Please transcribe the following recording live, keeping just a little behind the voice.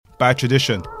by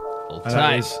tradition. Hold And that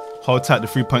tight. is hold tight the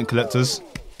 3-point collectors.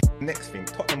 Next thing,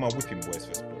 Tottenham are whipping boys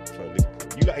for Liverpool.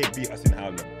 You lot ain't beat us in how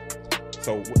long?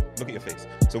 So look at your face.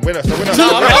 So when I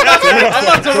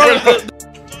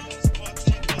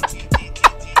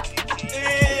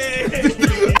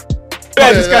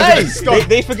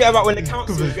they forget about when the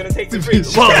council was gonna take the bridge.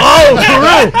 Oh, for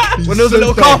real? When there was a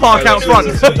little car park out front.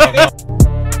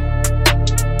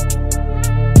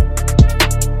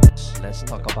 Let's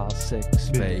talk about sex,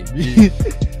 baby.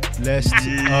 Let's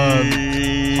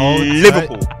hold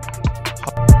Liverpool.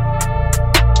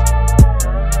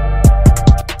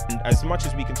 And as much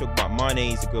as we can talk about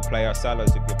Mane is a good player, Salah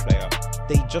is a good player,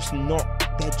 they're just not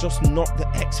the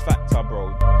X factor,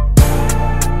 bro.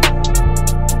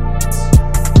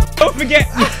 Don't forget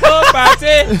about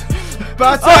it.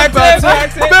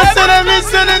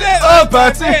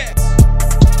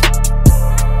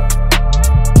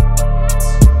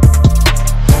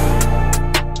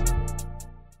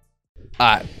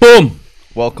 Alright, boom!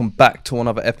 Welcome back to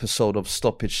another episode of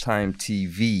Stoppage Time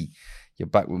TV. You're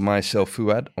back with myself,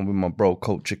 Fuad, and with my bro,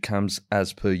 Culture Cams,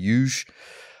 as per usual.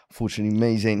 Unfortunately,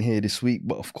 Maze ain't here this week,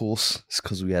 but of course, it's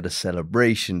because we had a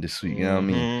celebration this week, you know what I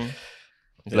mean?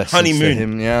 Blessings Honeymoon. to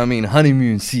him, you know what I mean?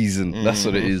 Honeymoon season, that's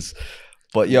what it is.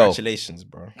 But yo, Congratulations,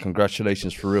 bro.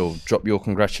 congratulations for real. Drop your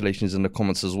congratulations in the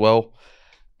comments as well.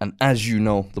 And as you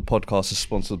know, the podcast is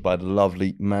sponsored by the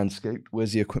lovely Manscaped.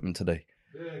 Where's the equipment today?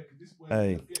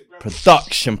 Hey,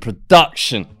 production.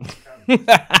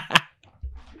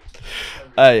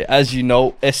 Hey, as you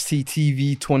know,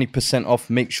 STTV 20% off.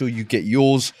 Make sure you get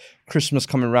yours. Christmas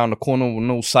coming around the corner. We'll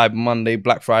know Cyber Monday,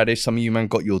 Black Friday. Some of you man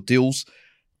got your deals.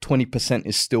 20%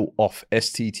 is still off.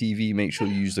 STTV. Make sure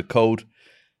you use the code.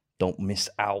 Don't miss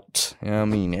out. You know what I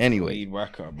mean? Anyway,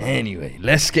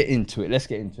 let's get into it. Because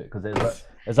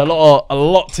there's a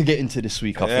lot to get into this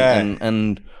week, I think.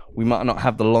 And we might not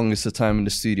have the longest of time in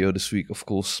the studio this week, of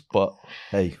course. But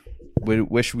hey,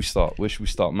 where should we start?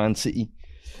 Man City,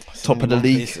 top of the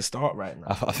league. To start right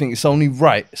now. I think it's only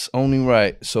right.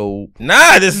 So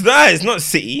Nah, it's not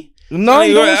City. no,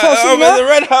 Like, no, it's not City, man. the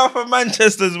red half of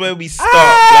Manchester is where we start.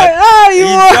 You're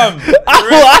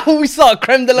right. We start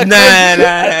creme de la creme.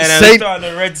 Nah. We start on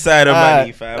the red side of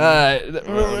Manny, fam. I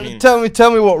mean?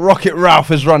 Tell me what Rocket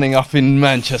Ralph is running up in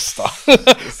Manchester.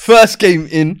 First game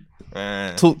in.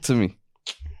 Talk to me.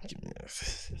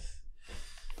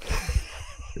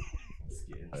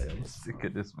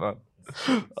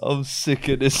 I'm sick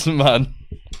of this man.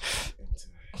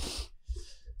 Let's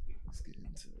get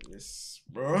into this,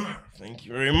 bro. Thank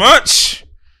you very much.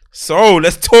 So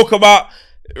let's talk about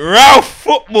Ralph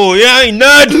football. Yeah, ain't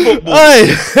nerd football.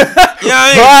 Hey,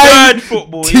 Nerd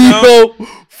football. Tebow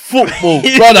football,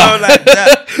 You brother. know, like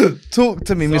that. Talk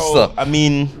to me, So, mister. I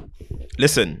mean,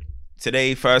 listen.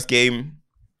 Today, first game,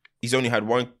 he's only had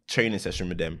one training session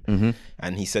with them,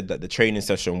 and he said that the training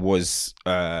session was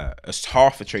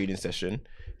half a training session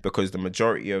because the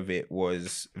majority of it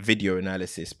was video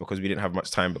analysis because we didn't have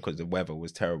much time because the weather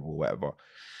was terrible, whatever.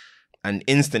 And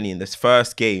instantly in this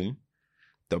first game,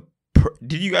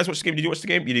 did you guys watch the game? Did you watch the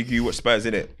game? You watched Spurs,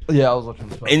 innit? Yeah, I was watching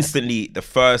this. Instantly, the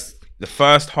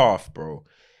first half, bro,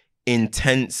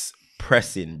 intense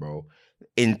pressing, bro.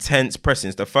 Intense pressing.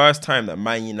 It's the first time that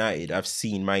I've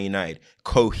seen Man United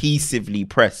cohesively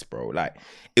press, bro. Like,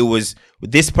 it was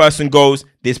this person goes,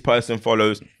 this person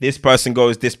follows, this person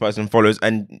goes, this person follows,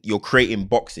 and you're creating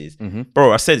boxes.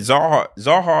 Bro, I said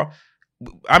Zaha,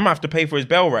 I might have to pay for his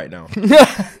bail right now.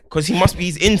 Because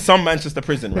he's in some Manchester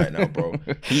prison right now, bro.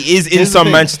 He is in some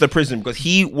Manchester prison because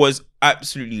he was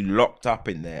absolutely locked up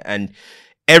in there. And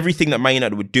everything that Man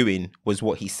United were doing was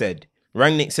what he said.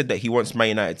 Rangnick said that he wants Man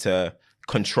United to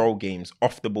control games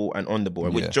off the ball and on the ball,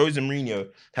 which Jose Mourinho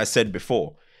has said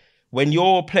before. When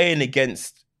you're defending,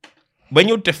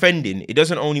 it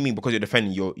doesn't only mean because you're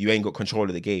defending, you ain't got control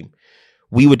of the game.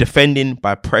 We were defending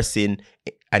by pressing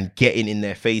and getting in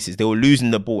their faces. They were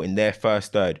losing the ball in their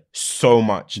first third so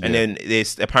much. And then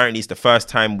apparently it's the first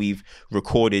time we've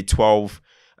recorded 12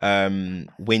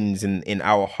 wins in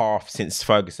our half since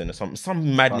Ferguson or something.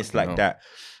 Some madness like that.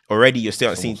 Already you're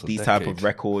still seeing these type of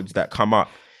records that come up.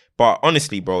 But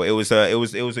honestly, bro, it was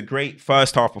a great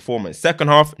first half performance. Second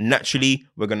half, naturally,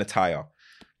 we're gonna tire.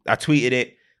 I tweeted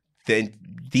it.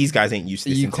 These guys ain't used to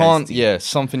this intensity.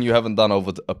 Something you haven't done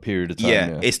over a period of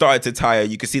time. It started to tire.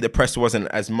 You could see the press wasn't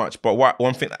as much. But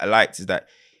one thing that I liked is that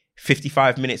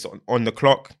 55 minutes on the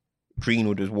clock,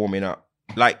 Greenwood was warming up.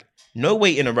 Like, no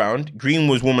waiting around. Green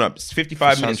was warming up.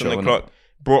 55 minutes on the clock.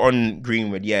 Brought on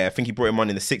Greenwood. Yeah, I think he brought him on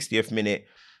in the 60th minute.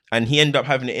 And he ended up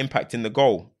having an impact in the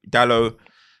goal. Dalot,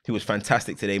 who was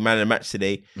fantastic today, man of the match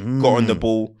today, got on the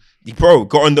ball.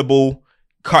 Got on the ball,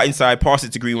 cut inside, pass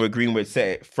it to Greenwood. Greenwood set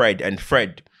it, Fred, and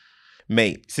Fred,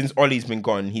 mate. Since Ollie's been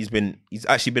gone, he's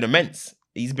actually been immense.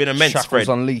 He's been immense. Shackles Fred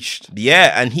unleashed.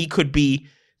 Yeah, and he could be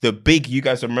the big. You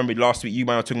guys remember last week? You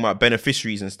might were talking about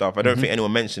beneficiaries and stuff. I don't think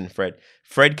anyone mentioned Fred.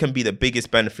 Fred can be the biggest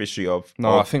beneficiary of.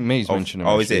 No, I think May's mentioned him.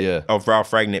 Oh, is it? Yeah. Of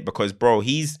Ralph Rangnick, because bro,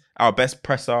 he's our best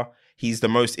presser. He's the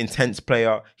most intense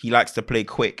player. He likes to play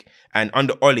quick. And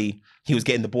under Ollie, he was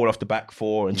getting the ball off the back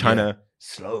four and trying to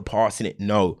slow passing it.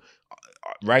 No,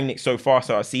 Rangnick so far,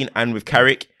 so I've seen, and with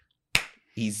Carrick,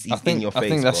 he's in your face. I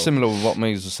think that's bro. similar with what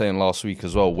Mays was saying last week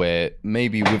as well, where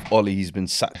maybe with Ollie, he's been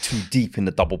sat too deep in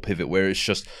the double pivot, where it's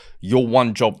just your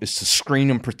one job is to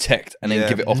screen and protect and then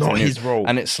give it off not to him. his role.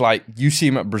 And it's like you see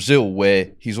him at Brazil,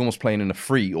 where he's almost playing in a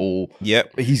free, or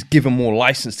Yep. he's given more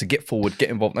license to get forward, get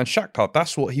involved. And Shakhtar,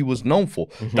 that's what he was known for.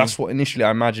 That's what initially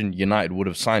I imagined United would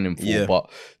have signed him for. Yeah. But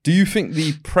do you think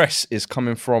the press is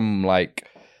coming from like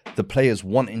the players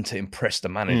wanting to impress the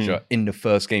manager in the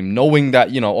first game, knowing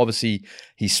that, you know, obviously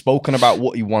he's spoken about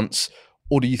what he wants?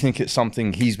 Or do you think it's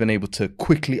something he's been able to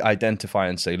quickly identify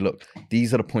and say, look,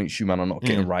 these are the points you man are not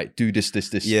getting right. Do this.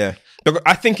 Yeah. Look,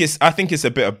 I think it's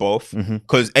a bit of both,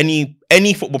 because any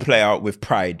football player with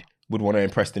pride would want to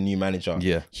impress the new manager.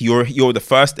 Yeah. You're the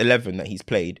first 11 that he's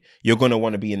played. You're going to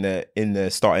want to be in the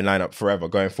starting lineup forever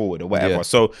going forward or whatever. Yeah.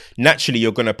 So naturally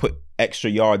you're going to put extra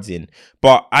yards in.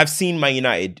 But I've seen Man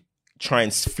United try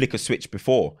and flick a switch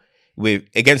before.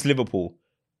 Against Liverpool,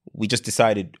 we just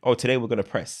decided, today we're going to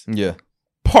press. Yeah.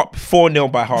 Pop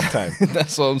 4-0 by halftime.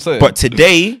 That's what I'm saying. But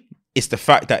today, it's the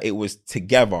fact that it was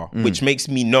together, which makes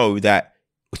me know that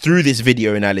through this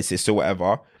video analysis or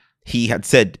whatever, he had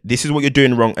said, this is what you're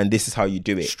doing wrong and this is how you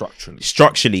do it.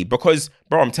 Structurally. Because,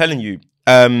 bro, I'm telling you,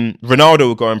 Ronaldo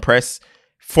will go and press,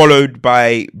 followed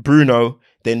by Bruno,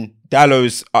 then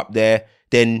Dallow's up there,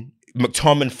 then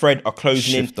McTominay and Fred are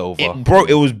closing Shift in. over.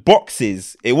 It was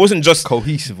boxes. It wasn't just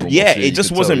cohesive. Almost, yeah, you it just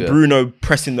could wasn't tell, Bruno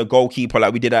pressing the goalkeeper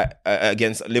like we did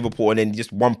against Liverpool and then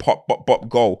just one pop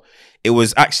goal. It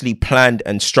was actually planned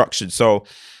and structured. So,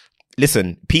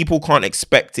 listen, people can't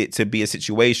expect it to be a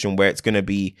situation where it's going to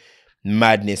be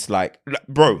madness. Like,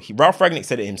 bro, Ralph Rangnick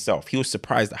said it himself. He was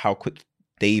surprised at how quick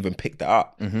they even picked that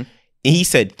up. He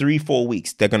said 3-4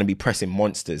 weeks, they're going to be pressing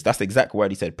monsters. That's the exact word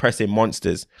he said, pressing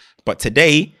monsters. But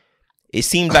today, it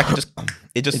seemed like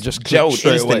it just gelled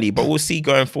instantly, but we'll see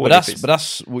going forward. But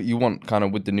that's what you want kind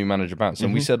of with the new manager bounce.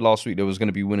 And we said last week there was going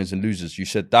to be winners and losers. You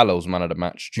said Dallow's man of the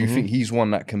match. Do you think he's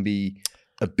one that can be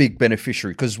a big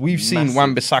beneficiary? Because we've seen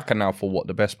Wan-Bissaka now for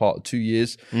the best part of 2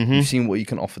 years. You've seen what he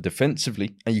can offer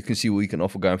defensively, and you can see what he can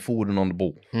offer going forward and on the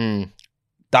ball.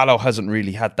 Dallow hasn't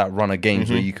really had that run of games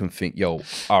where you can think, yo,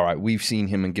 all right, we've seen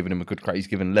him and given him a good crack. He's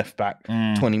given left back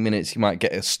 20 minutes. He might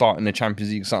get a start in the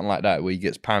Champions League, something like that, where he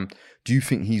gets pammed. Do you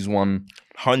think he's one?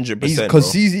 100%.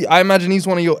 Because I imagine he's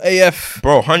one of your AF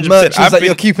 100%. merchants that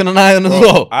you're keeping an eye on as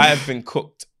well. I have been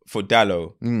cooked for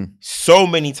Dallow so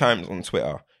many times on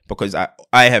Twitter because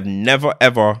I have never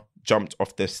ever jumped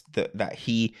off this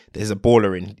there's a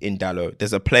baller in Dallow.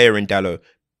 There's a player in Dallow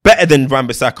better than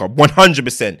Wan-Bissaka,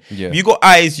 100%. Yeah. If you got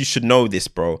eyes, you should know this,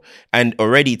 bro. And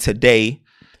already today,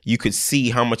 you could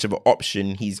see how much of an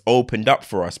option he's opened up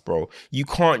for us, bro. You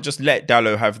can't just let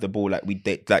Dallow have the ball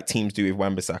like teams do with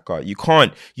Wan-Bissaka. You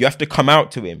can't. You have to come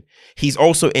out to him. He's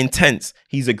also intense.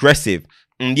 He's aggressive.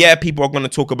 And yeah, people are going to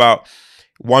talk about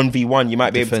 1v1. You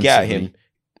might be able to get at him.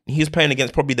 He was playing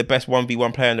against probably the best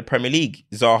 1v1 player in the Premier League,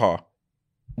 Zaha.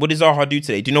 What did Zaha do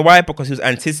today? Do you know why? Because he was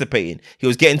anticipating. He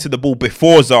was getting to the ball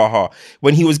before Zaha.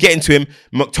 When he was getting to him,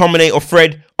 McTominay or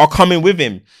Fred are coming with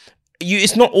him.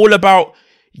 It's not all about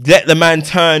let the man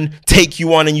turn, take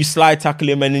you on, and you slide tackle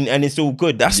him, and it's all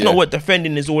good. That's not what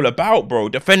defending is all about, bro.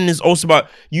 Defending is also about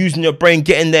using your brain,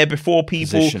 getting there before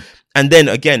people. Position. And then,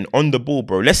 again, on the ball,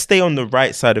 bro. Let's stay on the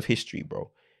right side of history,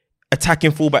 bro.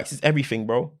 Attacking fullbacks is everything,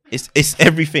 bro. It's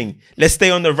everything. Let's stay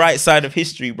on the right side of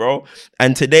history, bro.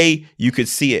 And today you could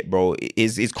see it, bro.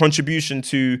 His contribution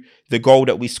to the goal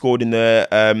that we scored in the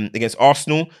against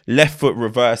Arsenal, left foot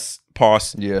reverse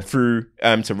pass through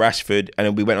to Rashford, and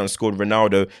then we went on and scored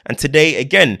Ronaldo. And today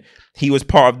again, he was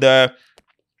part of the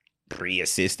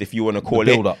pre-assist, if you want to call it,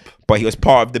 build-up. But he was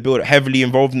part of the build-up, heavily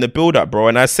involved in the build-up, bro.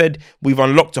 And I said we've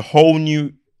unlocked a whole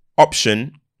new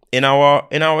option in our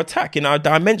attack, in our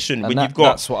dimension. And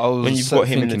That's what I was when you've got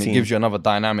him in the team. It gives you another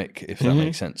dynamic, if that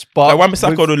makes sense. But like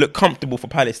Wan-Bissaka will look comfortable for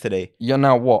Palace today. You're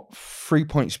now 3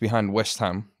 points behind West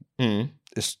Ham.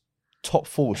 This top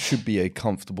 4 should be a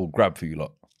comfortable grab for you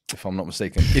lot. if I'm not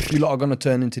mistaken. If you lot are going to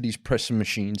turn into these pressing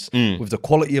machines with the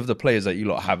quality of the players that you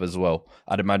lot have as well,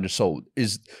 I'd imagine so.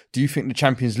 Do you think the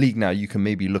Champions League now, you can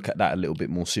maybe look at that a little bit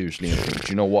more seriously and think,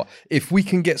 do you know what? If we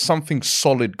can get something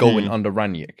solid going under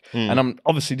Ranić, and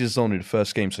obviously this is only the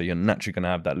first game, so you're naturally going to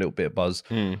have that little bit of buzz.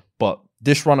 But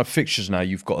this run of fixtures now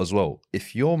you've got as well.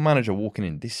 If your manager walking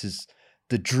in, this is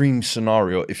the dream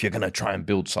scenario if you're going to try and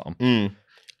build something.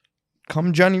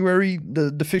 Come January,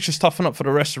 the fixtures toughen up for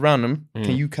the rest around them.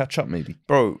 Can you catch up maybe?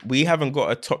 Bro, we haven't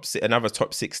got another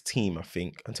top 6 team, I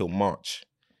think, until March.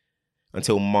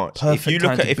 Perfect if you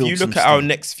look time to build some at our steam.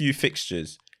 next few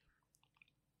fixtures,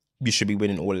 you should be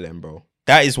winning all of them, bro.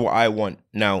 That is what I want.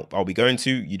 Now, are we going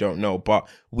to? You don't know, but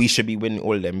we should be winning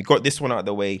all of them. We got this one out of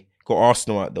the way, got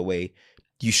Arsenal out of the way.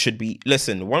 You should be.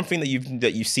 Listen, one thing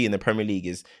that you see in the Premier League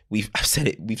is we've said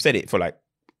it for like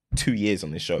 2 years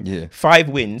on this show. Yeah. 5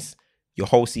 wins, your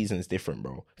whole season is different,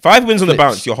 bro. 5 wins on the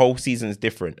bounce, your whole season is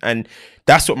different. And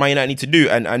that's what Man United need to do.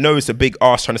 And I know it's a big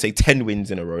ask trying to say 10 wins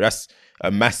in a row. That's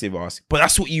a massive ask. But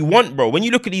that's what you want, bro. When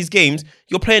you look at these games,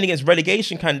 you're playing against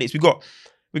relegation candidates. We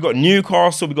got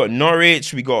Newcastle, we got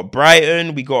Norwich, we got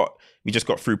Brighton, we just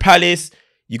got through Palace.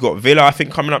 You got Villa, I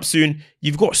think, coming up soon.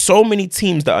 You've got so many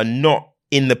teams that are not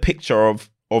in the picture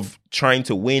of trying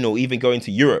to win or even going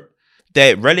to Europe.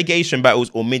 They're relegation battles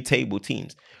or mid-table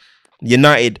teams.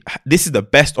 United, this is the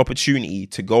best opportunity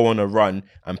to go on a run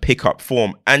and pick up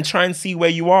form and try and see where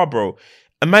you are, bro.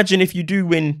 Imagine if you do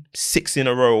win 6 in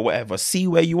a row or whatever. See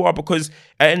where you are, because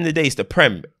at the end of the day, it's the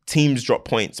Prem. Teams drop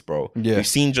points, bro. Yeah. We've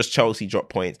seen just Chelsea drop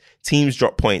points. Teams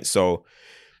drop points. So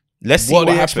let's see what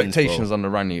are the happens, expectations bro. under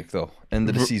Ranić though? End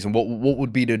of the season. What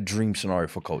would be the dream scenario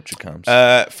for Culture Camps?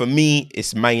 For me,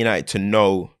 it's Man United to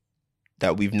know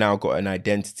that we've now got an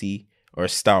identity or a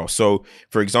style. So,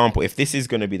 for example, if this is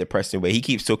going to be the Preston way, he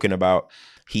keeps talking about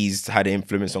he's had an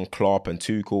influence on Klopp and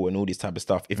Tuchel and all this type of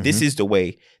stuff. If this is the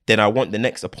way, then I want the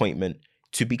next appointment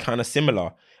to be kind of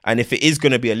similar. And if it is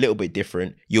going to be a little bit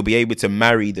different, you'll be able to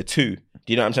marry the two. Do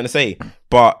you know what I'm trying to say?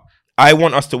 But I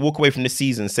want us to walk away from this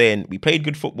season saying we played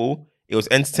good football, it was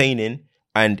entertaining,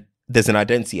 and there's an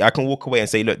identity. I can walk away and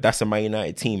say, look, that's a Man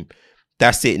United team.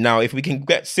 That's it. Now, if we can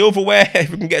get silverware, if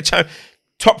we can get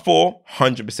top 4,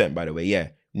 100%, by the way, yeah.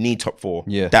 Need top 4.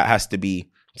 Yeah. That has to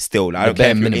be still. I don't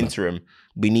care if you're interim.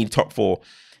 We need top 4.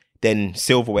 Then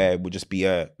silverware would just be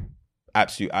a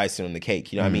absolute icing on the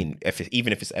cake. You know what I mean?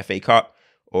 Even if it's FA Cup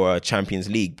or a Champions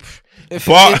League.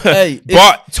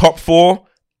 But top 4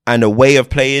 and a way of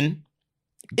playing.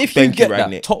 If you get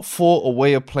that top 4 a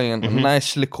way of playing, a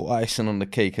nice little icing on the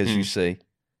cake, as you say.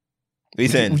 What are you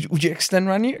saying? Would you extend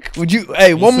Ranić? Would you?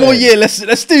 Hey, one more year. Let's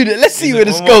do that. Let's see where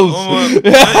this goes.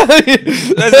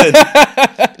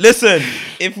 Listen.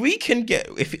 If we can get,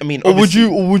 or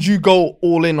would you go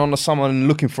all in on someone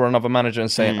looking for another manager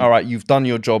and saying, all right, you've done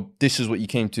your job. This is what you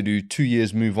came to do. 2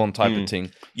 years, move on, type of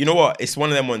thing. You know what? It's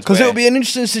one of them ones because it'll be an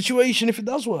interesting situation if it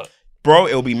does work, bro.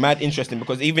 It'll be mad interesting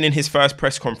because even in his first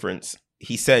press conference,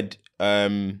 he said,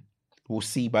 we'll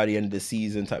see by the end of the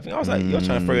season type thing. I was like, you're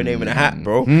trying to throw your name in a hat,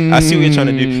 bro. I see what you're trying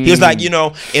to do. He was like,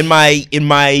 in my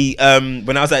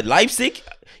when I was at Leipzig,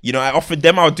 I offered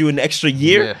them I'll do an extra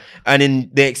year and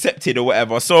then they accepted or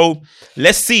whatever. So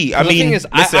let's see. I mean,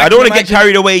 I don't want to get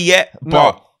carried away yet,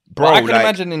 but bro, I can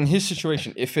imagine in his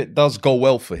situation, if it does go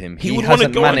well for him, he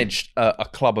hasn't managed a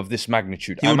club of this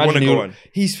magnitude. He would want to go on.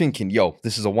 He's thinking, yo,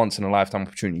 this is a once in a lifetime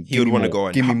opportunity. He would want to go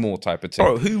on. Give me more type of thing.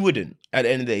 Bro, who wouldn't? At the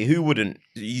end of the day, who wouldn't?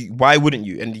 Why wouldn't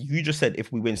you? And you just said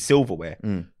if we win silverware,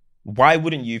 why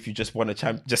wouldn't you if you just won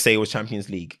just say it was Champions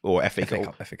League or FA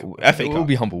Cup? FA Cup. We'll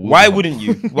be humble. Why wouldn't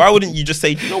you? Why wouldn't you just say,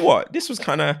 you know what? This was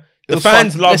kind of... The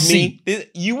fans love me.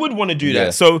 You would want to do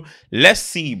that. So let's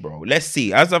see, bro. Let's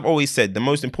see. As I've always said, the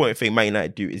most important thing Man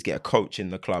United do is get a coach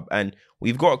in the club. And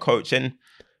we've got a coach and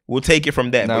we'll take it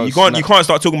from there. But you can't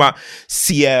start talking about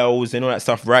CLs and all that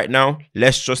stuff right now.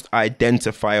 Let's just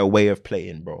identify a way of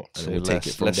playing, bro. And so we'll take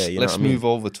it from there. Let's move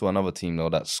over to another team, though,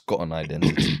 that's got an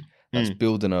identity. That's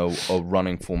building a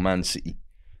running for Man City.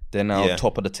 They're now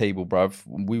top of the table, bruv.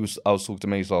 I was talking to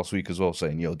Maze last week as well,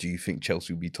 saying, yo, do you think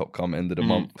Chelsea will be top come end of the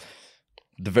month?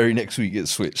 The very next week it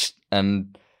switched.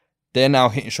 And they're now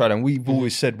hitting stride. And we've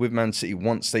always said with Man City,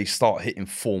 once they start hitting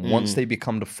form, once they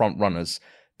become the front runners,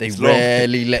 they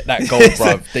rarely let that go,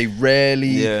 bruv. They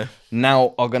rarely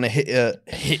now are going to hit a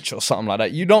hitch or something like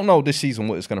that. You don't know this season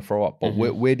what it's going to throw up. But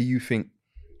where do you think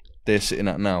they're sitting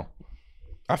at now?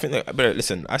 I think, but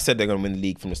listen, I said they're going to win the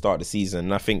league from the start of the season,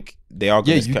 and I think they are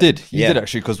going to... Yeah, you did. You did,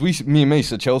 actually, because me and Mace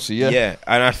said Chelsea, Yeah,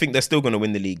 and I think they're still going to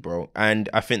win the league, bro. And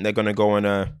I think they're going to go on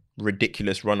a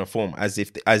ridiculous run of form, as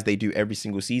they do every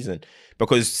single season.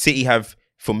 Because City have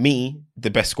for me, the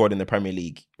best squad in the Premier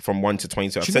League from 1 to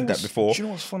 22. I've said that before. Do you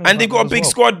know what's funny? And they've got a about big that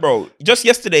as squad, bro. Just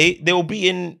yesterday, they were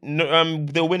beating,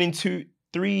 they were winning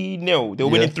 3-0. They were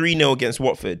winning 3-0 against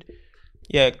Watford.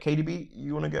 Yeah, KDB,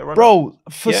 you want to get a run? Bro,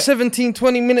 for Yeah. 17,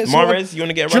 20 minutes. Mahrez, you want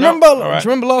to get a Do you run? remember? All right. Do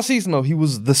you remember last season though? He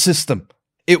was the system.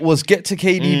 It was get to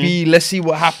KDB, let's see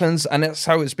what happens, and that's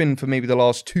how it's been for maybe the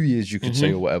last 2 years, you could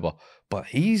say, or whatever. But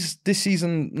he's this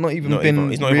season not even been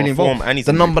he's not really even on involved. form, and he's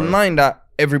the injured, number bro. 9 that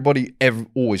everybody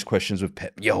always questions with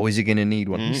Pep. Yo, is he gonna need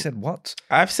one? He said, "What?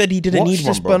 I've said he didn't Watch need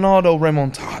this one, bro. Bernardo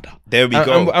Remontada." There we And-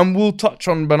 go. And we'll touch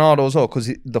on Bernardo as well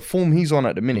because the form he's on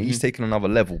at the minute, he's taking another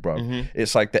level, bro.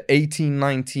 It's like the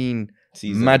 18-19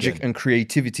 Season magic again. and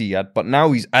creativity he had, but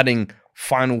now he's adding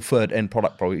final third end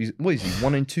product, bro. What is he?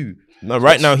 1 and 2. No,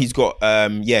 right now he's got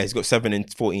he's got 7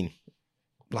 and 14.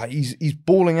 Like he's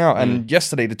balling out, and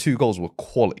yesterday the 2 goals were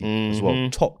quality as well,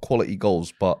 top quality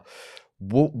goals. But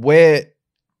where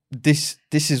this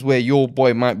is where your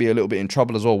boy might be a little bit in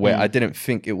trouble as well, where I didn't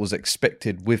think it was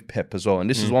expected with Pep as well. And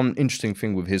this is one interesting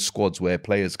thing with his squads where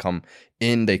players come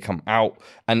in, they come out,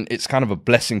 and it's kind of a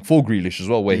blessing for Grealish as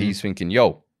well, where he's thinking,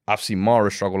 yo, I've seen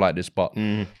Mara struggle like this, but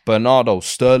Bernardo,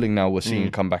 Sterling now we're seeing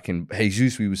come back in.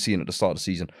 Jesus we were seeing at the start of the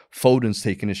season. Foden's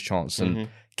taking his chance, and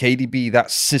KDB,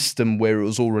 that system where it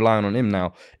was all relying on him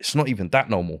now, it's not even that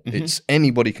normal. It's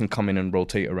anybody can come in and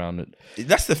rotate around it.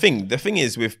 That's the thing. The thing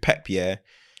is with Pep, yeah,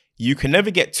 you can never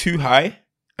get too high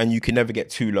and you can never get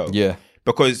too low. Yeah.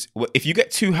 Because if you get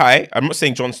too high, I'm not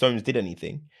saying John Stones did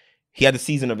anything. He had the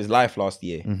season of his life last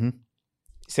year.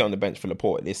 Sit on the bench for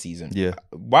Laporte this season. Yeah.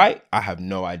 Why? I have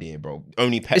no idea, bro.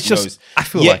 Only Pep It's just, knows. I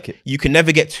feel like it. You can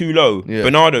never get too low. Yeah.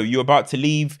 Bernardo, you're about to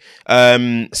leave.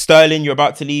 Sterling, you're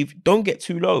about to leave. Don't get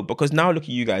too low because now look at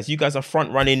you guys. You guys are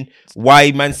front running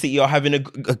why Man City are having a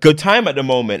good time at the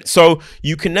moment. So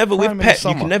you can never, Prime in with the Pep, you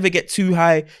summer. can never get too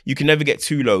high. You can never get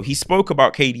too low. He spoke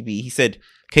about KDB. He said,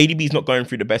 KDB's not going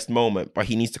through the best moment, but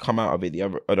he needs to come out of it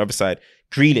on the other side.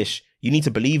 Grealish, you need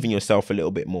to believe in yourself a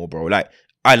little bit more, bro. Like,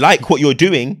 I like what you're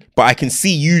doing, but I can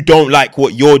see you don't like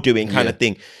what you're doing kind of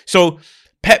thing. So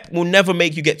Pep will never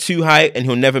make you get too high and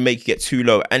he'll never make you get too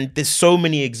low. And there's so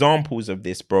many examples of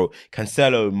this, bro.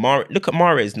 Cancelo, look at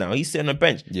Mahrez now. He's sitting on the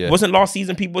bench. Yeah. Wasn't last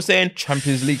season people were saying,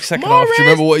 Champions League second half. Do you Mahrez?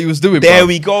 remember what he was doing, there bro?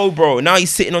 we go, bro. Now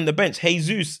he's sitting on the bench.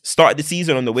 Jesus started the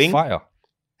season on the wing. Fire.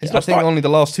 I not think start- only the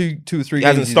last two or three He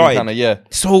games hasn't he's started. been kinda, yeah.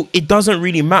 So it doesn't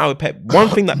really matter with Pep. One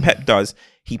thing that Pep does,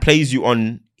 he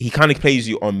kind of plays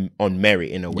you on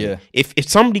merit in a way. Yeah. If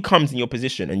somebody comes in your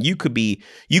position and you could be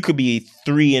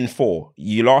 3-4,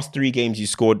 your last 3 games you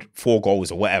scored 4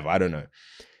 goals or whatever, I don't know.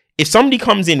 If somebody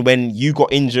comes in when you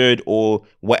got injured or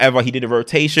whatever, he did a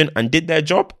rotation and did their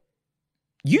job,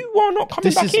 you are not coming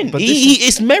This back is- in. but this is-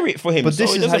 It's merit for him. But So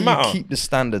this it is how doesn't matter. you keep the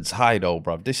standards high, though,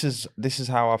 bruv. This is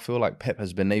how I feel like Pep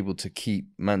has been able to keep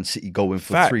Man City going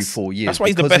for Facts. 3-4 years. That's why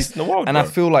he's the because best in the world, And bro. I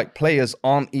feel like players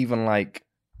aren't even like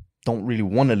don't really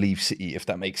want to leave City, if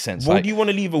that makes sense. Why Like, do you want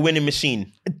to leave a winning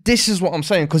machine? this is what I'm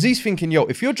saying, because he's thinking, yo,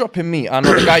 if you're dropping me, I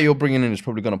know the guy you're bringing in is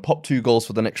probably going to pop 2 goals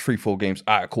for the next 3-4 games.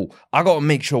 All right, cool. I got to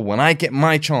make sure when I get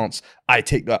my chance, I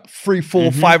take that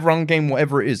 3-4, 5-run game,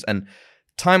 whatever it is. And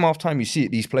time after time, you see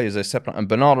it, these players, they're stepping up. And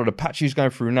Bernardo, the patch he's going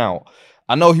through now,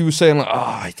 I know he was saying, like,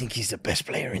 I think he's the best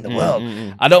player in the world.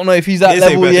 I don't know if he's that He is the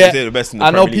level best- yet. he's the best in the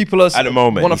I know Premier League people are at the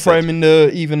moment, want to he throw said. him in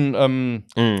the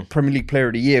even Premier League Player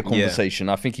of the Year conversation.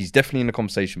 I think he's definitely in the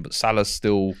conversation, but Salah's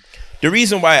still... The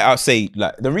reason why I'll say,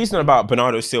 like, the reason about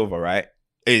Bernardo Silva, right,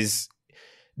 is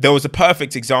there was a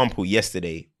perfect example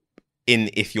yesterday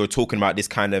if you're talking about this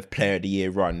kind of player of the year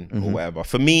run or whatever.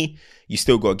 For me, you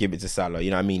still got to give it to Salah. You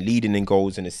know what I mean? Leading in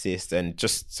goals and assists and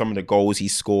just some of the goals he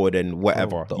scored and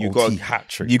whatever. The you OT got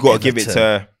hat-trick, you got to give it Everton.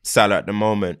 to Salah at the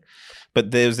moment.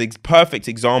 But there's a perfect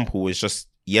example was just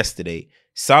yesterday.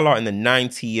 Salah in the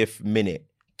 90th minute,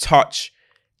 touch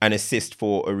and assist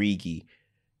for Origi.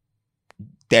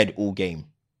 Dead all game.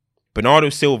 Bernardo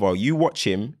Silva, you watch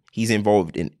him, he's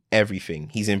involved in everything.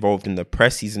 He's involved in the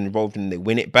press, he's involved in the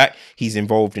win it back, he's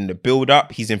involved in the build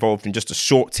up, he's involved in just a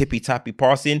short tippy-tappy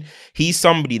passing. He's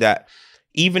somebody that,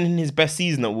 even in his best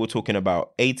season that we were talking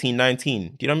about, 18-19,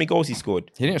 do you know how many goals he scored?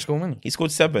 He didn't score many. He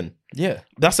scored 7. Yeah.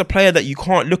 That's a player that you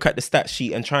can't look at the stat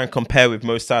sheet and try and compare with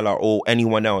Mo Salah or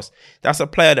anyone else. That's a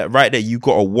player that right there, you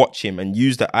got to watch him and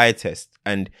use the eye test.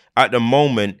 And at the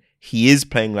moment, he is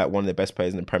playing like one of the best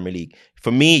players in the Premier League.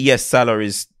 For me, yes, Salah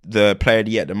is the player of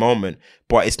the year at the moment,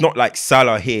 but it's not like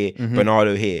Salah here,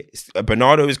 Bernardo here.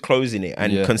 Bernardo is closing it.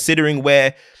 And considering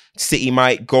where City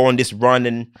might go on this run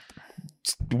and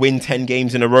win 10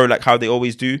 games in a row like how they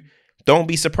always do, don't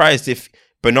be surprised if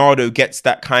Bernardo gets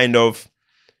that kind of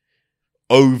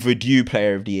overdue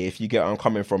player of the year, if you get where I'm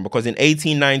coming from. Because in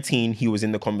 18-19, he was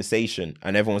in the conversation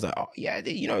and everyone was like, oh, yeah,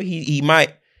 you know, he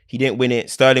might. He didn't win it.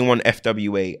 Sterling won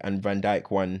FWA and Van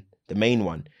Dijk won the main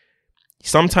one.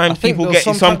 Sometimes people get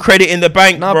some credit in the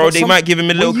bank, bro. They might give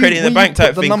him a little credit in the bank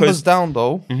type thing. The numbers down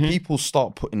though, people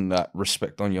start putting that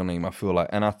respect on your name. I feel like,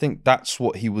 and I think that's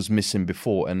what he was missing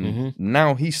before. And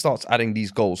now he starts adding these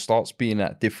goals, starts being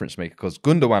that difference maker. Because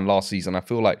Gundogan last season, I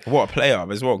feel like what a player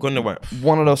as well. Gundogan,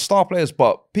 one of the star players,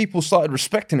 but people started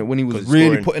respecting it when he was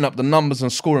really putting up the numbers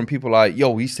and scoring. People like,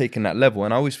 yo, he's taking that level.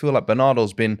 And I always feel like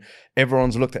Bernardo's been.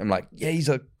 Everyone's looked at him like, yeah, he's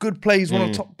a good player, he's one of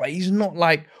the top, but he's not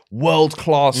like world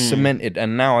class cemented.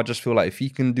 And now I just feel like if he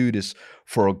can do this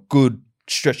for a good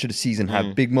stretch of the season,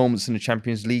 have big moments in the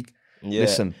Champions League,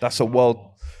 listen, that's a world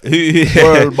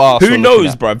boss. Who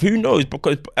knows, bruv? Who knows?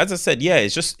 Because as I said, yeah,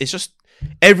 it's just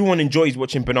everyone enjoys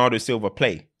watching Bernardo Silva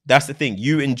play. That's the thing.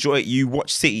 You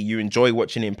watch City, you enjoy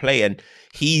watching him play, and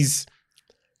he's.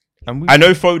 I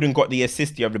know Foden got the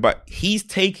assist the other day, but he's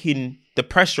taking the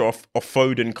pressure off of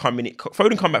Foden coming in.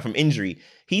 Foden come back from injury.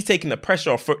 He's taking the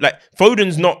pressure off. Like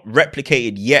Foden's not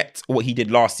replicated yet what he did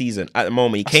last season. At the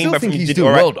moment, he came back from. He's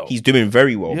doing well, though. He's doing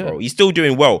very well, bro. He's still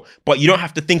doing well, but you don't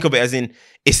have to think of it as in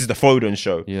this is the Foden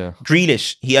show. Yeah,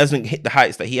 Grealish, he hasn't hit the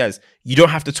heights that he has. You don't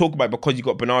have to talk about it because you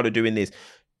got Bernardo doing this.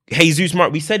 Jesus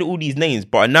Mark, we said all these names,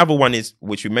 but another one is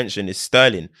which we mentioned is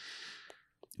Sterling.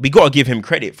 We got to give him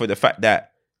credit for the fact that.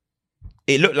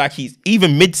 It looked like he's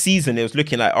even mid-season. It was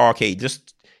looking like, oh, okay,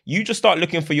 you just start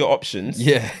looking for your options,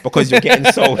 because you're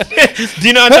getting sold. Do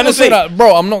you know what I'm trying to say? That,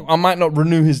 bro, I might not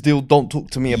renew his deal. Don't talk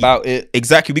to me about it.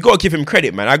 Exactly. We got to give him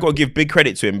credit, man. I got to give big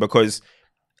credit to him because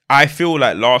I feel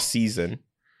like last season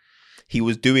he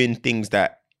was doing things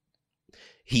that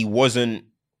he wasn't.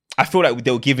 I feel like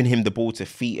they were giving him the ball to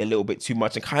feet a little bit too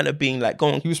much and kind of being like,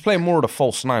 going. He was playing more of the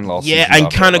false nine last season. Yeah,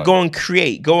 and kind of go and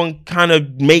create, go and kind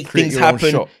of make things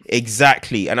happen.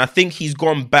 Exactly. And I think he's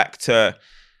gone back to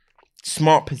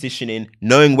smart positioning,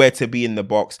 knowing where to be in the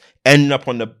box, ending up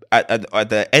on the at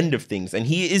the end of things. And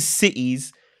he is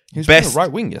City's best. He was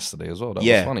right wing yesterday as well. That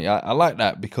was funny. I like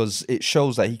that because it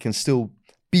shows that he can still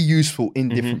be useful in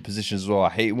different positions as well. I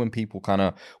hate it when people kind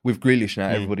of, with Grealish now,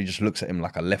 everybody just looks at him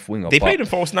like a left winger. They played him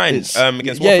false nine against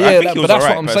Watford. But that's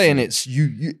what I'm saying. It's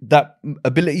you that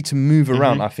ability to move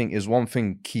around, I think, is one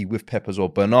thing key with Pep as well.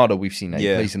 Bernardo, we've seen that he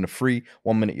plays in the free.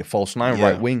 1 minute you're false nine,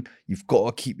 right wing. You've got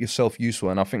to keep yourself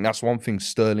useful. And I think that's one thing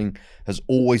Sterling has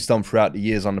always done throughout the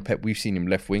years under Pep. We've seen him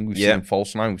left wing, we've seen him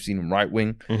false nine, we've seen him right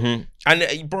wing.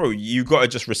 And bro, you got to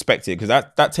just respect it because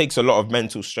that takes a lot of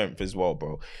mental strength as well,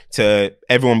 bro. To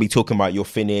everyone be talking about you're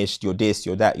finished, you're this,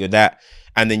 you're that.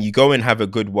 And then you go and have a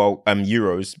good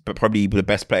Euros, but probably the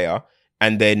best player.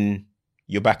 And then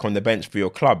you're back on the bench for your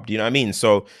club. Do you know what I mean?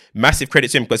 So massive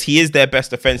credit to him because he is their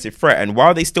best offensive threat. And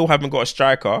while they still haven't got a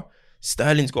striker,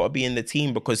 Sterling's got to be in the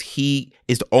team because he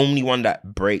is the only one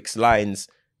that breaks lines,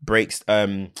 you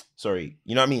know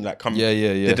what I mean? Like,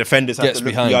 the defenders have to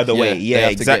look the other way. Yeah,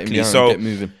 exactly. So,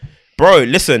 bro,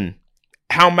 listen,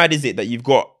 how mad is it that you've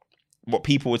got what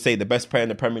people would say the best player in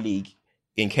the Premier League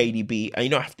in KDB, and you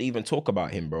don't have to even talk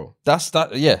about him, bro?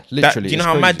 Literally. Do you know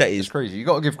how mad that is? It's crazy. You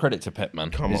got to give credit to Pep,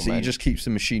 man. Come on, man. He just keeps the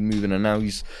machine moving, and now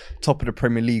he's top of the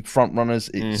Premier League front runners.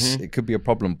 It could be a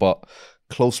problem, but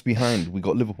close behind, we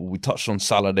got Liverpool. We touched on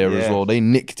Salah there as well. They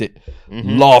nicked it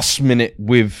last minute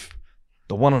with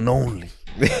the one and only,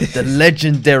 the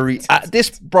legendary. At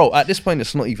this point,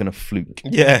 it's not even a fluke.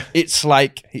 Yeah, it's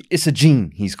like it's a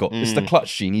gene he's got. It's the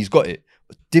clutch gene. He's got it.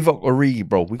 Divock Origi,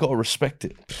 bro, we got to respect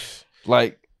it.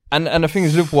 Like, and the thing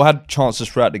is, Liverpool had chances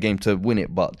throughout the game to win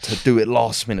it, but to do it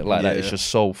last minute like that, it's just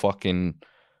so fucking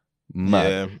mad.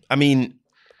 Yeah, I mean,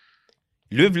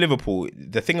 with Liverpool,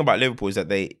 the thing about Liverpool is that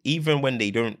they even when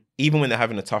they're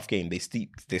having a tough game,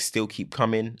 they still keep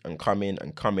coming, and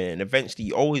eventually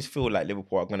you always feel like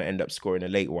Liverpool are going to end up scoring a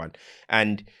late one.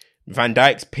 And Van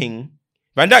Dijk's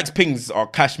pings are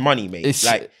cash money,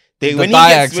 mate.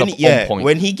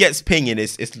 When he gets pinging,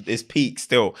 it's peak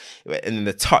still. And then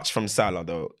the touch from Salah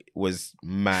though was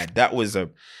mad.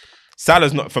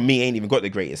 Salah's not, for me, ain't even got the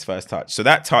greatest first touch. So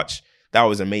that touch. That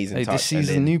was amazing. Hey, this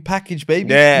season, a new package,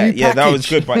 baby. Yeah, that was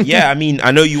good. But yeah, I mean,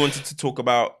 I know you wanted to talk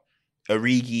about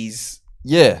Origi's.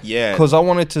 Yeah. Because I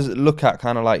wanted to look at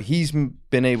kind of like he's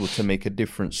been able to make a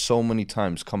difference so many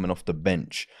times coming off the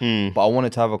bench. But I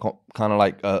wanted to have a kind of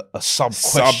like a sub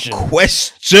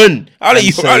question. I'll let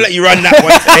you run that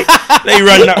one. Let you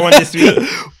run that one this week.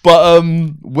 But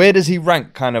where does he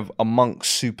rank kind of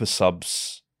amongst super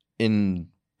subs in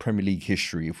Premier League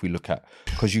history, if we look at,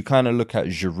 because you kind of look at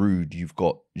Giroud, you've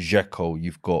got Dzeko,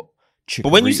 you've got Chicharito.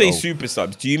 But when you say super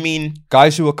subs, do you mean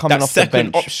guys who are coming off the bench?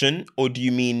 Second option, or do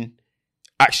you mean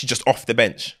actually just off the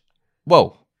bench?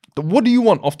 Well, what do you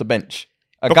want off the bench?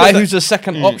 A Because guy that- who's a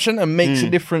second option and makes a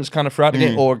difference kind of throughout the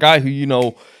game, or a guy who, you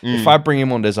know, if I bring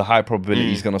him on, there's a high probability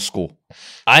he's going to score.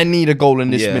 I need a goal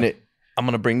in this Yeah. minute. I'm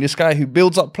going to bring this guy who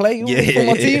builds up play for my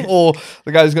yeah, team, or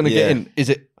the guy who's going to get Yeah. in. Is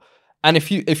it? And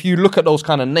if you look at those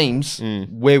kind of names,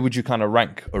 where would you kind of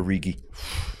rank Origi?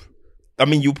 I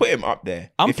mean, you put him up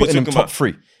there. I'm If you're putting him talking top about-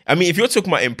 3. I mean, if you're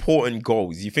talking about important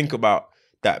goals, you think about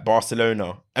that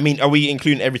Barcelona. I mean, are we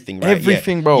including everything? Right?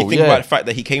 Everything, Yeah. bro, You think yeah. about the fact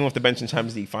that he came off the bench in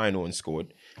Champions League final and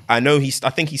scored. I know I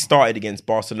think he started against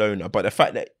Barcelona, but the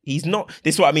fact that he's not.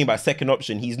 This is what I mean by second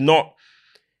option. He's not.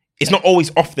 It's not always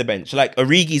off the bench. Like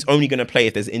Origi's only going to play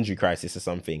if there's an injury crisis or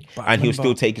something, and he'll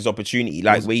still take his opportunity,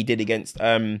 like what he did against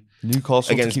Newcastle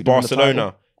to against keep them in the title.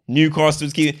 Barcelona. Newcastle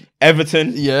was keeping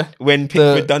Everton. Yeah. When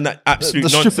Pickford done that absolute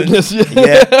the nonsense. stupidness,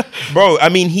 Yeah, bro. I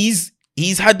mean, he's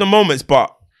had the moments,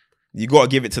 but you got to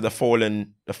give it to the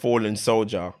fallen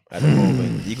soldier at the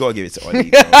moment. You got to give it to Oli.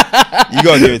 Bro. You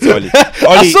got to give it to Oli.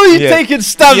 I saw you taking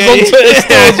stabs Yeah, on yeah. Twitter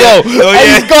still as well. Oh, And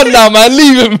yeah. he's gone now, man.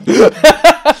 Leave him.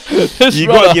 You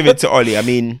got to give it to Oli. I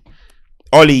mean,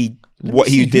 Oli, what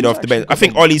he did off the bench. I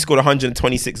think Oli scored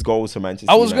 126 goals for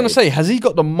Manchester I was going to United. say, has he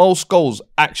got the most goals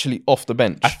actually off the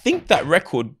bench? I think that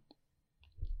record.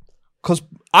 Because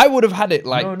I would have had it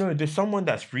like... No. There's someone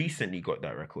that's recently got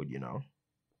that record. You know,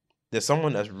 there's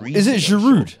someone that's recently. Is it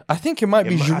Giroud? I think it might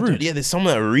be Giroud. Yeah, there's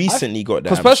someone that recently got that.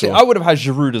 Because I'm personally, sure. I would have had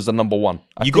Giroud as the number one.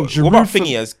 I You think got what about for-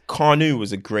 thingy as Kanu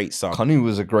was a great sub. Kanu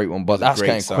was a great one, but that's great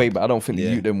getting sub. Quay, but I don't think the Yeah.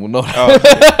 youth them will know. Oh,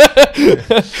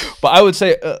 But I would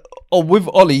say, with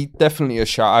Oli, definitely a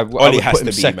shot. I Oli would has put him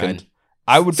to be, second. man.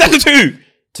 I would Second put two.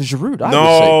 to Giroud. I would say.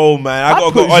 No, man. I I'd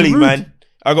gotta go put Oli, Giroud. man.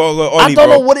 I gotta go Oli, I don't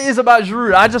bro. know what it is about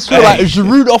Giroud. I just feel Hey. like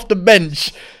Giroud off the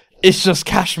bench, it's just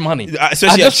cash money. Especially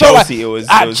I at just felt Chelsea, it was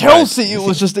Chelsea. mad. It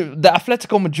was just the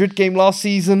Atletico Madrid game last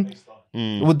season.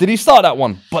 Well, did he start that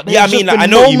one? But Yeah, I there's mean, just like, been I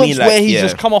know what you moments mean, like, where he's yeah.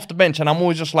 just come off the bench, and I'm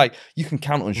always just like, you can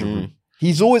count on Giroud.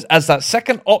 He's always as that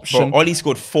second option. Bro, Oli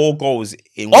scored 4 goals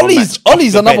in one Ollie's- match. off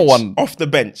Ollie's the another bench. one. Off the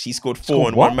bench. He scored 4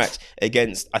 in what? one match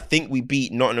against, I think we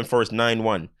beat Nottingham Forest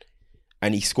 9-1.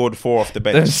 And he scored 4 off the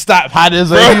Them bench. stat padders,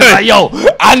 and he's like, yo,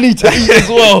 I need to eat as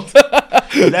well.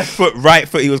 Left foot, right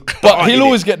foot, he was But clotting he'll it.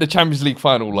 always get the Champions League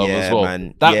final love Yeah, as well.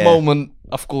 man. That Yeah. moment,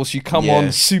 of course, you come Yeah.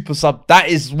 on, super sub. That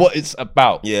is what it's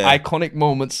about. Yeah. Iconic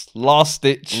moments, last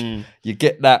stitch. You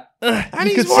get that. And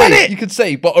You he's could won say, it. you could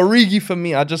say. But Origi, for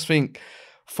me, I just think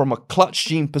from a clutch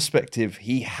gene perspective,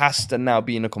 he has to now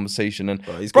be in a conversation. And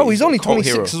he's bro, got- he's he's only a cult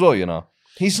 26 hero. as well, you know.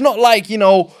 He's not like, you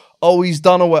know, oh, he's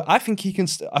done away. I think he can.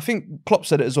 I think Klopp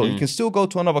said it as well. He can still go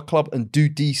to another club and do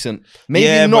decent. Maybe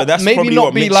yeah, not. but that's Maybe probably not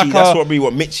what be Michy, like that's a. probably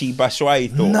what Michy Batshuayi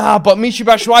thought. Nah, but Michy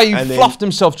Batshuayi And then- fluffed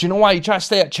himself. Do you know why? He tried to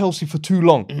stay at Chelsea for too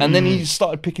long. And then he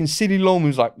started picking silly loan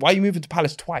moves like, why are you moving to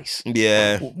Palace twice?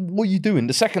 Yeah. What are you doing?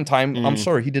 The second time, I'm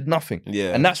sorry, he did nothing.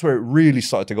 Yeah. And that's where it really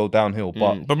started to go downhill.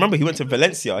 But But remember, he went to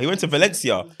Valencia. Even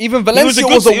even Valencia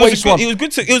was a waste one. It was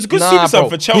good. It was a good Nah, super sub bro.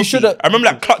 for He Chelsea. shoulda- I remember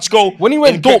that clutch goal When he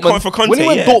went in Dortmund, for Conte, when he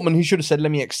went yeah. Dortmund, he should have said,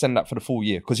 "Let me extend that for the full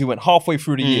year," because he went halfway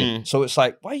through the year. So it's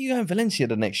like, why are you going Valencia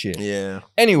the next year? Yeah.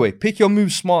 Anyway, pick your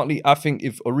moves smartly. I think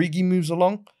if Origi moves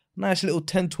along, nice little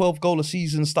 10, 12 goal a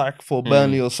season stack for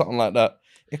Burnley or something like that,